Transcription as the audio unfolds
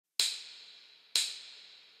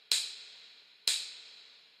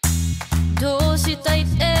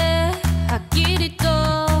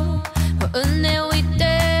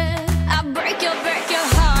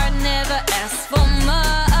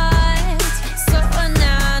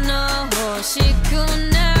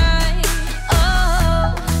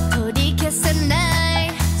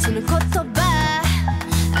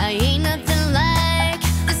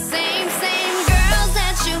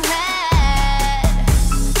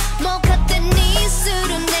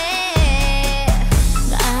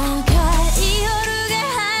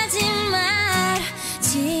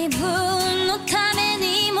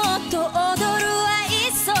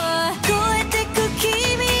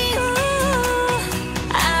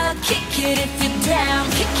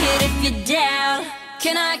it if you're down.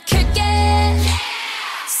 Can I kick it?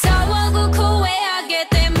騒ぐ声上げ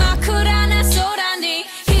て枕な空に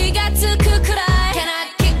火がつくくらい Can I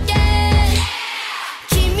kick it?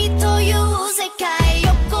 君という世界を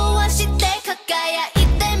壊して輝い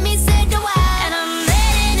てみせるわ And I'm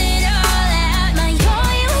letting it all out 迷い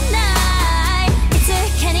はないいつ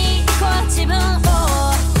かに行こう自分を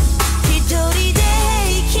一人で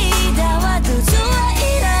生きたはどうぞはい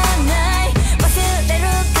らない忘れる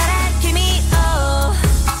から君を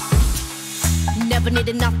Never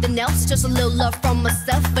needed nothing else, just a little love from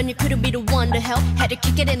myself. And you couldn't be the one to help. Had to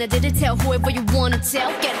kick it and I didn't tell whoever you wanna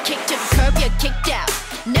tell. Get a kick to the curb, you're kicked out.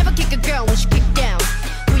 Never kick a girl when she kicked down.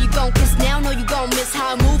 Who you gon' kiss now? No, you gon' miss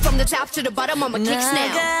how I move from the top to the bottom of my kicks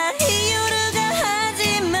now. 長い夜が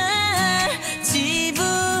始まる自分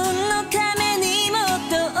のためにもっ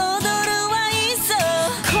と踊るわいっそ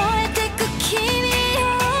超えてく君を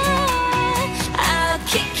I'll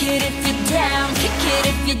kick it if you're down, kick it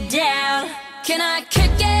if you're down. Can I kick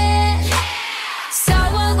it?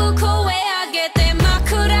 騒ぐ声上げて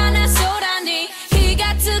枕な空に火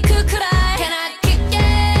がつくくらい Can I kick it?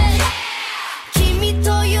 君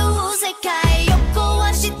という世界を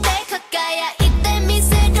壊して輝いてみ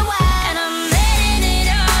せるわ And I'm letting it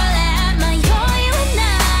all out 迷いはな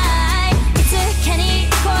いいつかに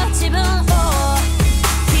行こう自分を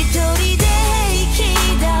一人で生き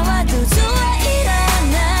たはどうぞはいら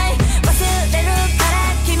ない忘れるから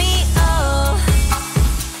君を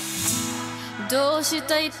どうし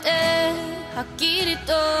たいってはっきり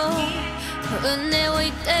と胸を言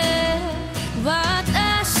って